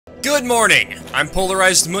Good morning! I'm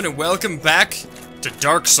PolarizedMoon and welcome back to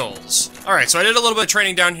Dark Souls. Alright, so I did a little bit of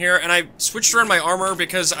training down here and I switched around my armor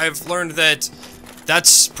because I've learned that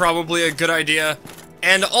that's probably a good idea.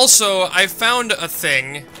 And also, I found a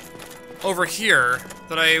thing over here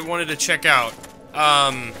that I wanted to check out.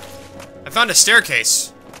 I found a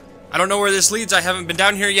staircase. I don't know where this leads, I haven't been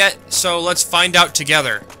down here yet, so let's find out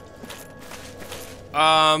together.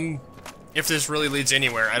 If this really leads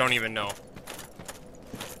anywhere, I don't even know.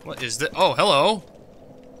 What is this? Oh, hello.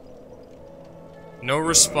 No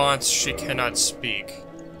response, she cannot speak.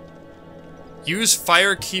 Use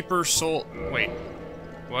Firekeeper Soul... Wait.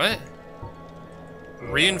 What?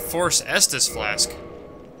 Reinforce Estus Flask.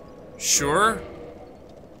 Sure?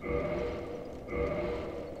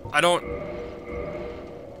 I don't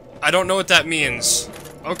know what that means.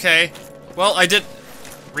 Okay. Well, I did...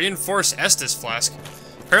 Reinforce Estus Flask.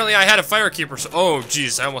 Apparently I had a Firekeeper Soul... Oh,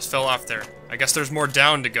 jeez, I almost fell off there. I guess there's more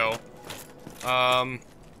down to go.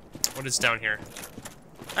 What is down here?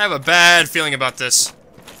 I have a bad feeling about this.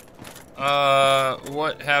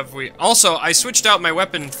 What have we... Also, I switched out my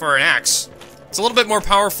weapon for an axe. It's a little bit more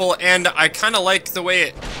powerful, and I kind of like the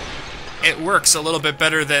way it works a little bit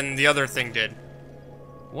better than the other thing did.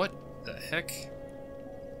 What the heck?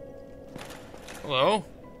 Hello?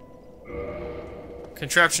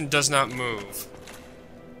 Contraption does not move.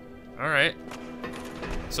 Alright.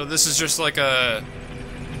 So this is just like a...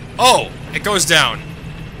 Oh! It goes down.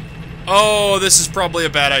 Oh, this is probably a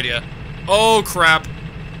bad idea. Oh, crap.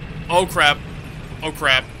 Oh, crap. Oh,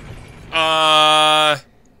 crap. I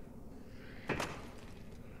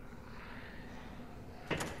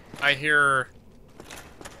hear...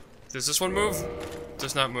 Does this one move?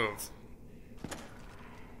 Does not move.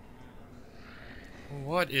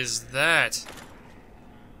 What is that?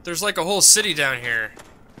 There's like a whole city down here.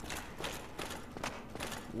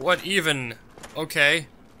 What even? Okay.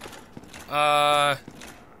 Well,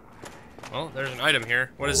 there's an item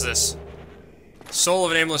here. What is this? Soul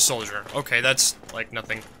of an aimless soldier. Okay, that's, like,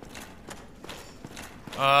 nothing.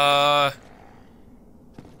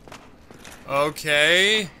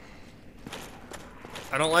 Okay.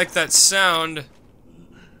 I don't like that sound.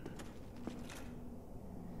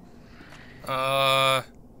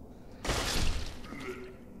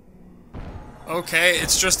 Okay,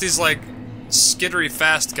 it's just these, like, skittery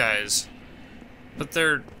fast guys. But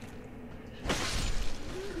they're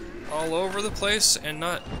all over the place and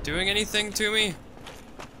not doing anything to me.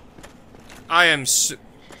 I am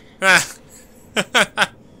Are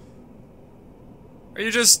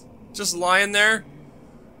you just lying there?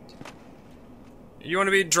 You want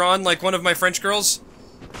to be drawn like one of my French girls?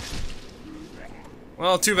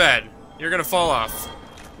 Well, too bad. You're gonna fall off.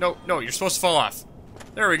 No, you're supposed to fall off.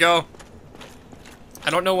 There we go. I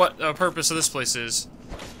don't know what the purpose of this place is,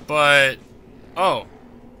 but... Oh.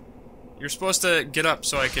 You're supposed to get up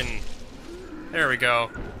so I can... There we go.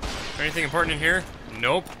 Is there anything important in here?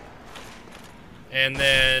 Nope. And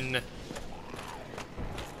then...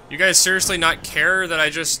 You guys seriously not care that I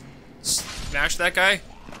just smashed that guy?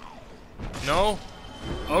 No?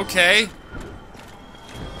 Okay.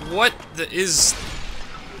 What is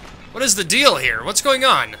the deal here? What's going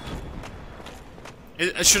on?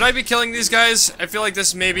 Should I be killing these guys? I feel like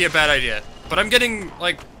this may be a bad idea. But I'm getting,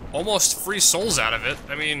 like, almost free souls out of it.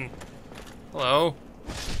 I mean... Hello.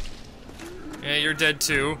 Yeah, you're dead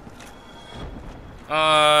too.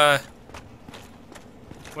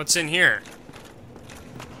 What's in here?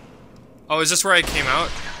 Oh, is this where I came out?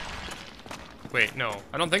 Wait, no.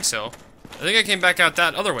 I don't think so. I think I came back out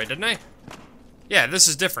that other way, didn't I? Yeah, this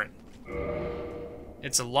is different.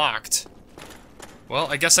 It's locked. Well,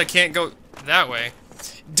 I guess I can't go that way.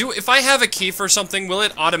 If I have a key for something, will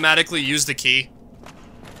it automatically use the key?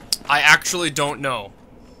 I actually don't know.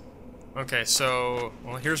 Okay, so...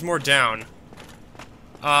 Well, here's more down.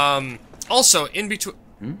 Also, in between...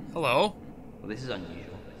 Hello? Well, this is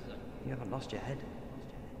unusual. You haven't lost your head.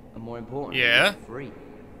 And more important, yeah? you're free.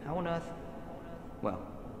 How on earth? Well,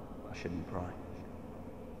 I shouldn't pry.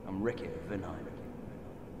 I'm Ricky of Vinheim.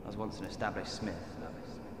 I was once an established smith.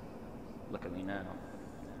 Look at me now.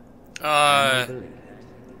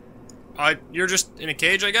 You're just in a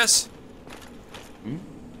cage, I guess?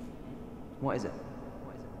 What is it?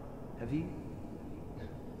 Have you?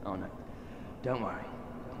 Oh no. Don't worry.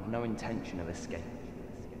 I've no intention of escape.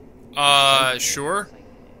 Sure.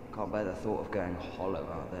 Can't bear the thought of going hollow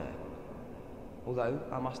out there. Although,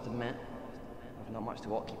 I must admit, I've not much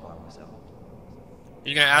to occupy myself.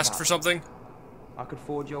 You gonna ask for something? I could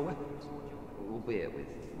forge your weapons, albeit with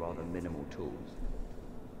rather minimal tools.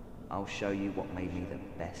 I'll show you what made me the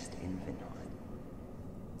best in Vinheim.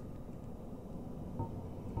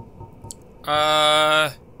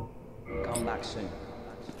 soon.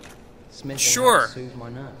 Smith will Sure. help soothe my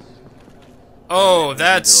nerves. Oh,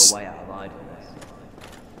 There's a way out of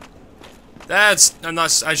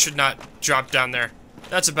idleness. I should not drop down there.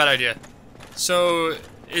 That's a bad idea. So,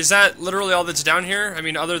 is that literally all that's down here? I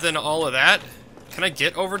mean, other than all of that? Can I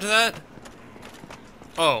get over to that?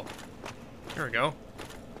 Oh. Here we go.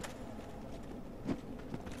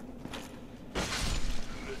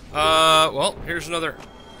 Well, here's another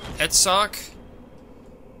Etsock.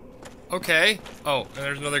 Okay. Oh, and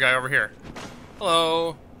there's another guy over here.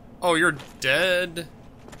 Hello. Oh, you're dead.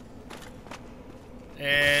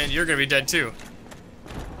 And you're gonna be dead too.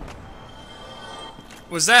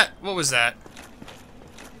 What was that?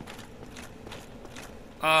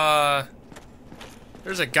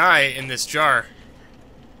 There's a guy in this jar.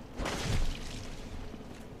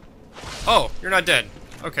 Oh, you're not dead.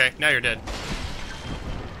 Okay, now you're dead.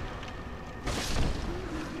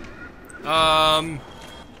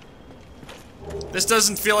 This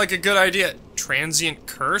doesn't feel like a good idea. Transient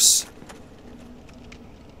curse?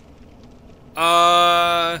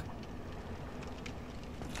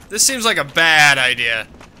 This seems like a bad idea.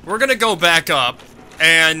 We're gonna go back up,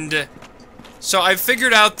 and so I've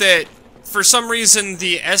figured out that for some reason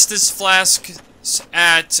the Estus flasks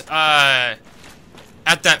at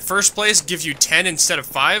that first place give you 10 instead of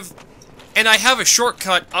 5, and I have a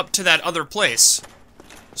shortcut up to that other place.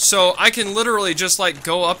 So I can literally just like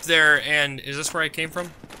go up there and... Is this where I came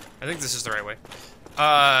from? I think this is the right way.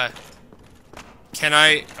 Can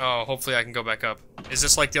I... Oh, hopefully I can go back up. Is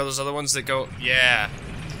this like those other ones that go... Yeah.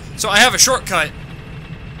 So I have a shortcut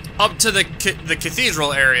up to the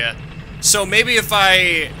cathedral area. So maybe if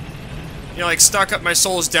I, you know, like stock up my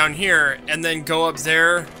souls down here and then go up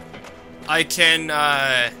there, I can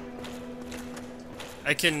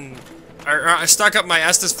stock up my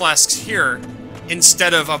Estus flasks here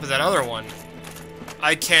instead of up at that other one.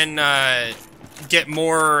 I can get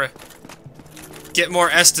more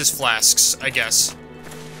Estus flasks, I guess.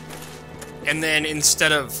 And then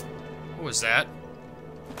instead of... What was that?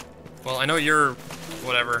 Well, I know you're...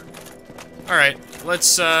 whatever. Alright,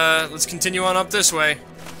 let's continue on up this way.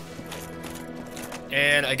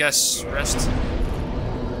 And I guess rest.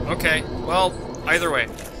 Okay, well, either way.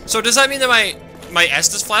 So does that mean that my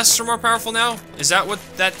Estus flasks are more powerful now? Is that what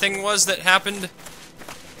that thing was that happened?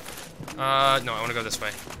 No, I want to go this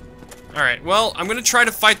way. Alright, well, I'm gonna try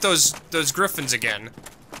to fight those griffins again.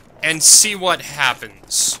 And see what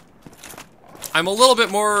happens. I'm a little bit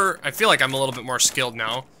more... I feel like I'm a little bit more skilled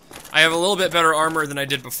now. I have a little bit better armor than I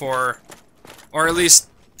did before. Or at least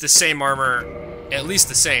the same armor. At least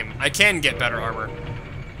the same. I can get better armor.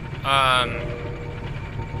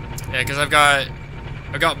 Yeah, because I've got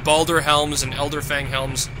Baldur helms and Elderfang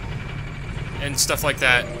helms. And stuff like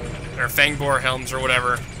that. Or Fangbore helms or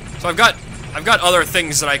whatever. So I've got other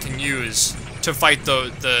things that I can use to fight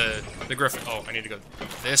the griffin. Oh, I need to go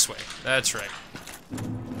this way. That's right.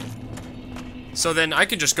 So then I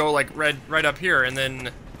can just go like right up here and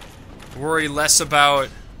then worry less about...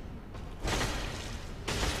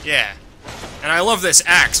 Yeah. And I love this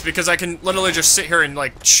axe because I can literally just sit here and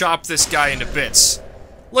like chop this guy into bits.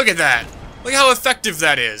 Look at that. Look how effective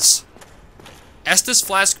that is. Estus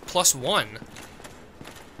flask +1.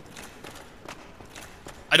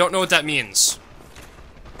 I don't know what that means.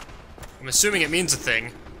 I'm assuming it means a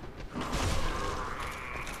thing.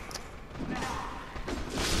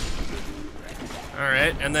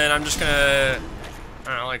 Alright, and then I'm just gonna, I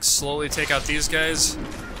don't know, like slowly take out these guys.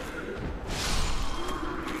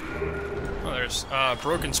 Oh, there's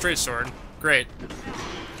broken straight sword. Great.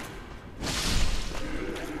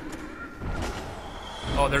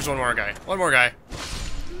 Oh, there's one more guy. One more guy.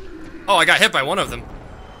 Oh, I got hit by one of them.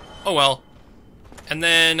 Oh well. And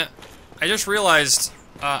then I just realized,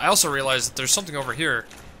 I also realized that there's something over here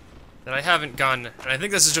that I haven't gone, and I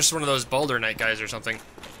think this is just one of those Baldur Knight guys or something.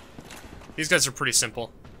 These guys are pretty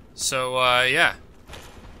simple. So, yeah.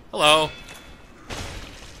 Hello.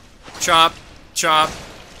 Chop, chop,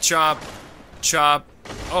 chop, chop.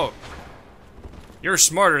 Oh. You're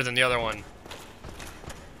smarter than the other one.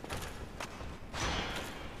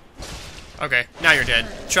 Okay, now you're dead.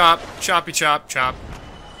 Chop, choppy chop, chop.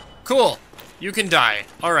 Cool. You can die.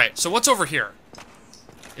 Alright, so what's over here?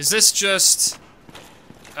 Is this just...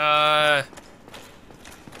 Oh.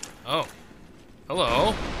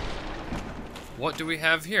 Hello. What do we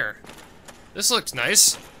have here? This looks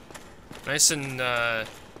nice. Nice and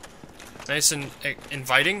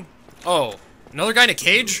inviting. Oh, another guy in a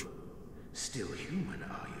cage? Still human,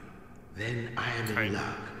 are you? Then I am in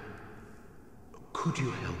luck. Could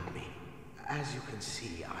you help me? As you can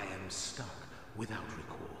see, I am stuck without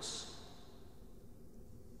recourse.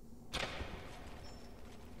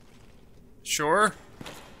 Sure.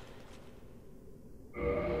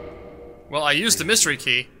 Well, I used the mystery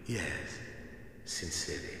key. Yes,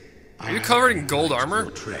 sincerely. Are you covered in gold armor?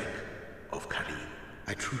 Your trek of Karim.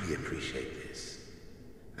 I truly appreciate this.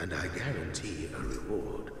 And I guarantee a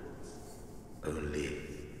reward. Only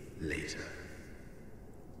later.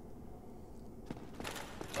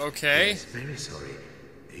 Okay. Yes, very sorry.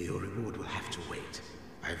 Your reward will have to wait.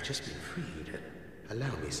 I've just been freed.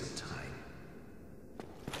 Allow me some time.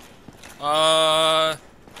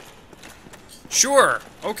 Sure.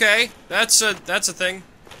 Okay. That's a thing.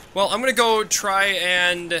 Well, I'm gonna go try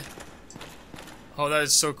and... Oh, that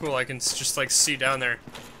is so cool. I can just, like, see down there.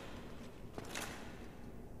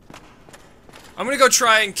 I'm gonna go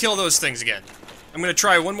try and kill those things again. I'm gonna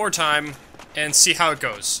try one more time and see how it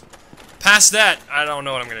goes. Past that, I don't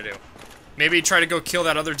know what I'm gonna do. Maybe try to go kill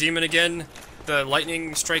that other demon again? The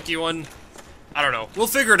lightning strikey one? I don't know. We'll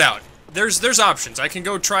figure it out. There's options. I can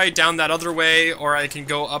go try down that other way, or I can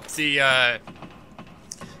go up the,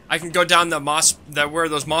 I can go down the moss, where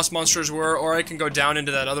those moss monsters were, or I can go down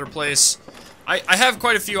into that other place. I have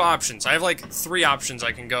quite a few options. I have like 3 options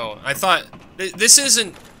I can go. I thought, this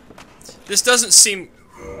doesn't seem,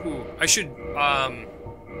 ooh, I should,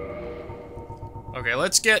 okay,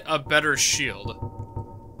 let's get a better shield.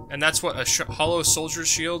 And that's what, a hollow soldier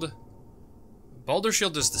shield? Boulder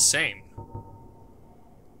shield is the same.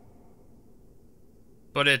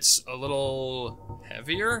 But it's a little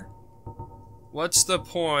heavier? What's the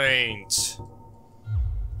point?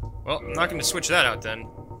 Well, I'm not going to switch that out then.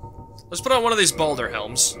 Let's put on one of these boulder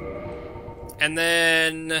helms. And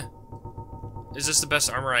then... Is this the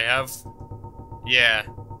best armor I have? Yeah.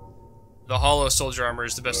 The hollow soldier armor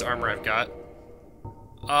is the best armor I've got.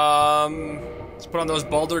 Let's put on those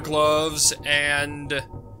boulder gloves and...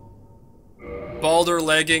 Boulder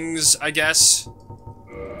leggings, I guess.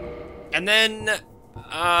 And then...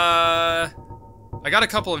 I got a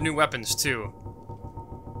couple of new weapons, too.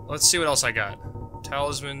 Let's see what else I got.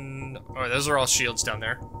 Talisman... Oh, those are all shields down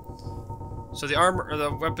there. So the armor, or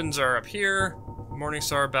the weapons are up here.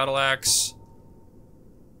 Morningstar, Battle Axe.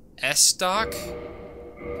 S-Stock?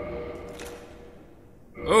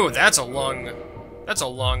 Oh, that's a long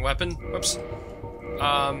weapon. Whoops.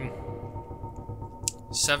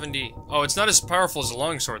 70. Oh, it's not as powerful as a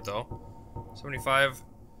longsword, though. 75.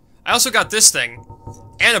 I also got this thing.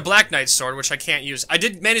 And a Black Knight sword, which I can't use. I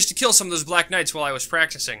did manage to kill some of those Black Knights while I was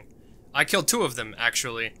practicing. I killed 2 of them,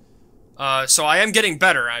 actually. So I am getting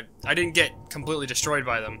better. I didn't get completely destroyed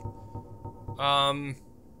by them. I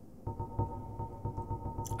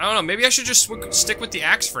don't know, maybe I should just stick with the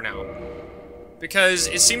axe for now. Because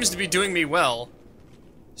it seems to be doing me well.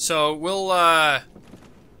 So we'll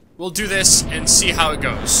do this and see how it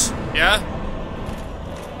goes. Yeah?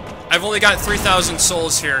 I've only got 3,000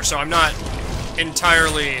 souls here, so I'm not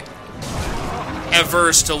entirely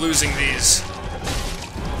averse to losing these.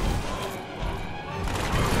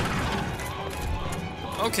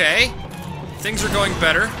 Okay. Things are going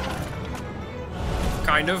better.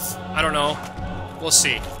 Kind of. I don't know. We'll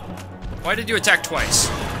see. Why did you attack twice?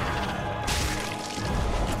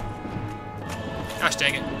 Gosh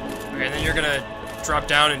dang it. Okay, then you're gonna drop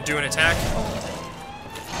down and do an attack.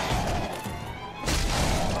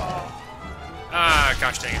 Ah,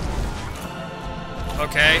 gosh dang it.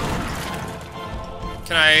 Okay.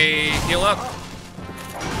 Can I heal up?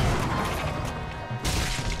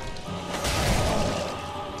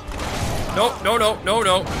 Nope,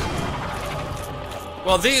 no.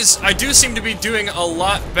 Well, these, I do seem to be doing a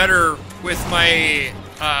lot better with my,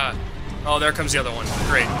 oh, there comes the other one.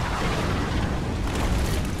 Great.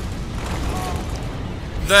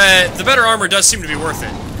 The better armor does seem to be worth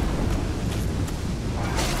it.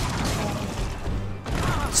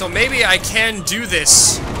 So maybe I can do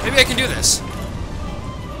this. Maybe I can do this.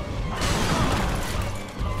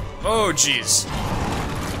 Oh, jeez.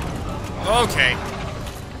 Okay.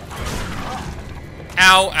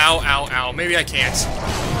 Ow. Maybe I can't.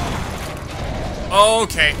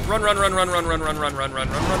 Okay. Run.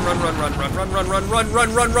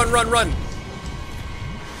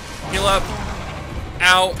 Heal up.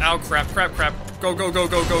 Ow, crap.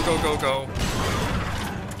 Go.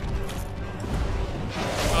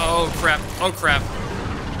 Oh, crap.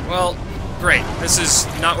 Well, great. This is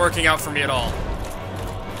not working out for me at all.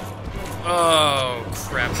 Oh,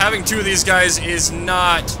 crap. Having 2 of these guys is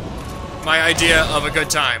not my idea of a good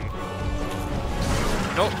time.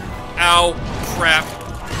 Nope. Ow. Crap.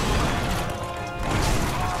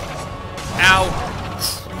 Ow.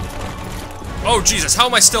 Oh, Jesus. How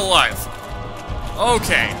am I still alive?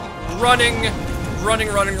 Okay. Running.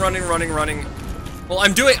 Well,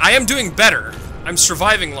 I am doing better. I'm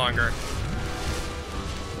surviving longer.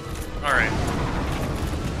 Alright.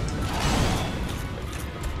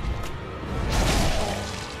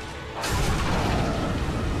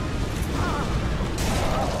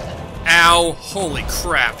 Ow! Holy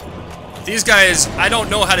crap. These guys, I don't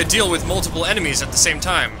know how to deal with multiple enemies at the same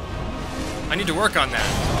time. I need to work on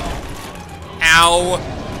that. Ow.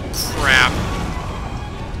 Crap.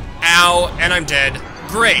 Ow, and I'm dead.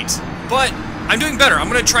 Great. But I'm doing better. I'm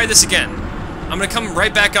gonna try this again. I'm gonna come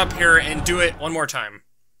right back up here and do it one more time.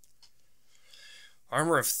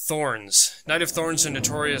 Armor of Thorns. Knight of Thorns and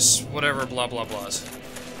Notorious whatever blah blah blahs.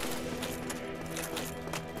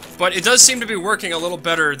 But it does seem to be working a little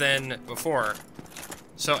better than before.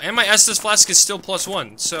 So, and my Estus Flask is still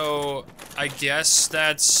 +1, so I guess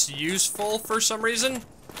that's useful for some reason.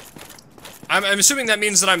 I'm assuming that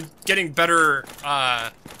means that I'm getting better,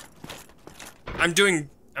 I'm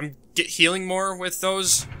healing more with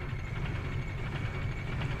those.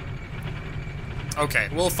 Okay,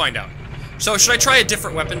 we'll find out. So, should I try a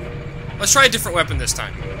different weapon? Let's try a different weapon this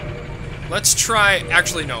time. Let's try...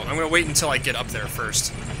 Actually, no. I'm gonna wait until I get up there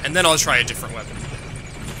first. And then I'll try a different weapon.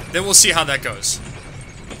 Then we'll see how that goes.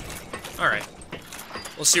 Alright.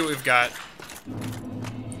 We'll see what we've got.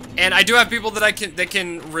 And I do have people that can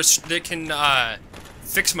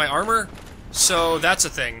fix my armor. So, that's a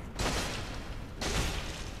thing.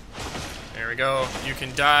 There we go. You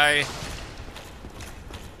can die.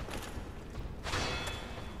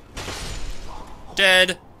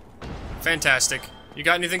 Dead. Fantastic. You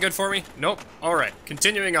got anything good for me? Nope. Alright,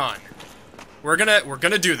 continuing on. We're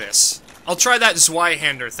gonna do this. I'll try that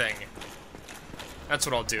Zweihander thing. That's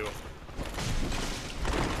what I'll do.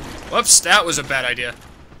 Whoops, that was a bad idea.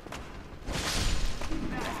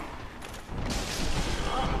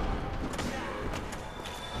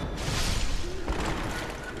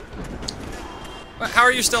 How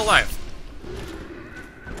are you still alive?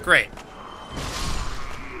 Great.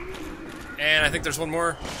 And I think there's one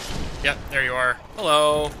more. Yep, there you are.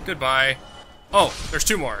 Hello. Goodbye. Oh, there's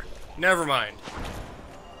two more. Never mind.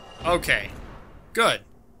 Okay. Good.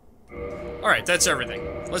 Alright, that's everything.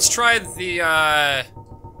 Let's try the,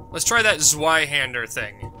 let's try that Zweihander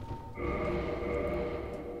thing.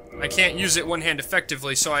 I can't use it one hand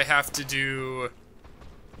effectively, so I have to do...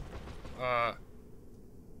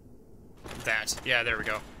 that. Yeah, there we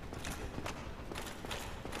go.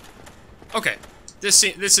 Okay. This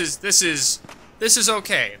is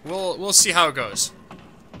okay. We'll see how it goes.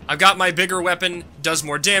 I've got my bigger weapon, does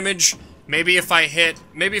more damage. Maybe if I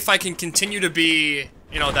can continue to be,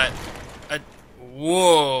 you know,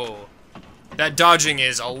 whoa. That dodging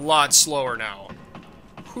is a lot slower now.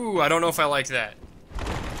 Whew, I don't know if I like that.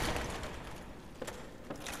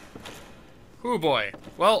 Whew, boy.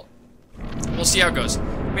 Well, we'll see how it goes.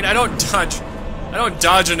 I mean, I don't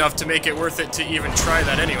dodge enough to make it worth it to even try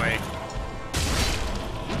that anyway.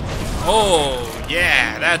 Oh,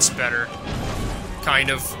 yeah, that's better. Kind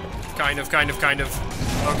of.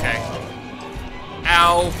 Okay.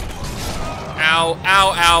 Ow. Ow,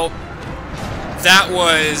 ow, ow. That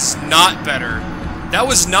was not better. That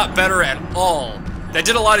was not better at all. That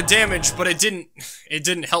did a lot of damage, but it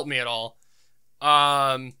didn't help me at all.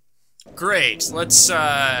 Great. Let's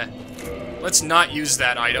not use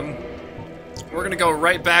that item. We're gonna go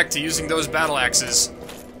right back to using those battle axes.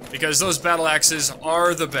 Because those battle axes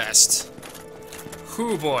are the best.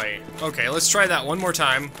 Whew, boy. Okay, let's try that one more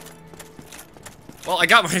time. Well, I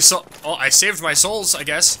got my soul. Oh, I saved my souls, I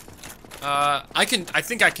guess. I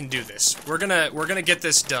think I can do this. We're gonna get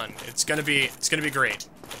this done. It's gonna be great.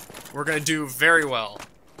 We're gonna do very well.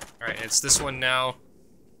 Alright, it's this one now.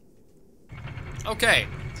 Okay.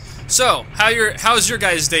 So, how's your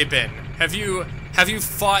guys' day been? Have you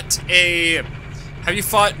fought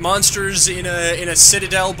monsters in a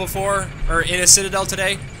citadel before? Or in a citadel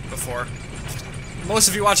today? Before. Most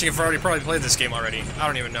of you watching have probably played this game already. I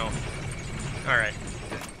don't even know. Alright.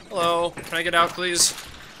 Hello. Can I get out, please?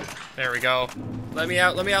 There we go. Let me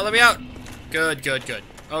out, let me out, let me out! Good, good, good.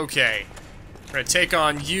 Okay. We're gonna take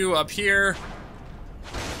on you up here.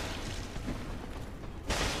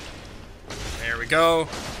 There we go.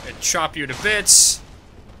 And chop you to bits.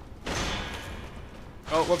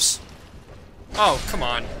 Oh, whoops. Oh, come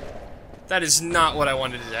on. That is not what I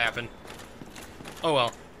wanted to happen. Oh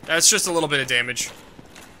well. That's just a little bit of damage.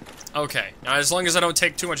 Okay. Now, as long as I don't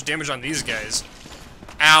take too much damage on these guys.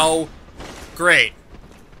 Ow. Great.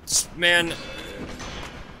 Man.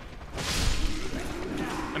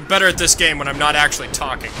 I'm better at this game when I'm not actually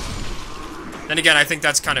talking. Then again, I think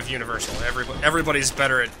that's kind of universal. Everybody's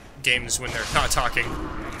better at games when they're not talking.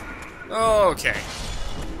 Okay.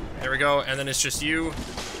 There we go. And then it's just you.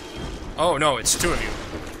 Oh, no, it's two of you.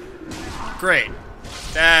 Great.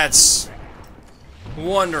 That's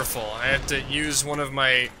wonderful. I have to use one of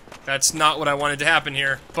my... That's not what I wanted to happen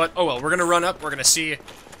here. But, oh well, we're gonna run up. We're gonna see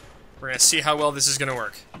how well this is gonna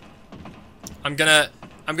work. I'm gonna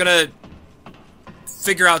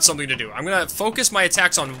figure out something to do. I'm gonna focus my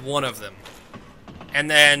attacks on one of them. And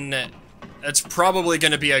then that's probably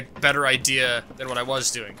gonna be a better idea than what I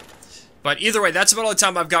was doing. But either way, that's about all the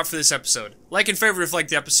time I've got for this episode. Like and favorite if you liked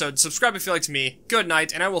the episode, subscribe if you liked me, good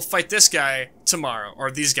night, and I will fight this guy tomorrow,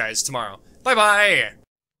 or these guys tomorrow. Bye-bye!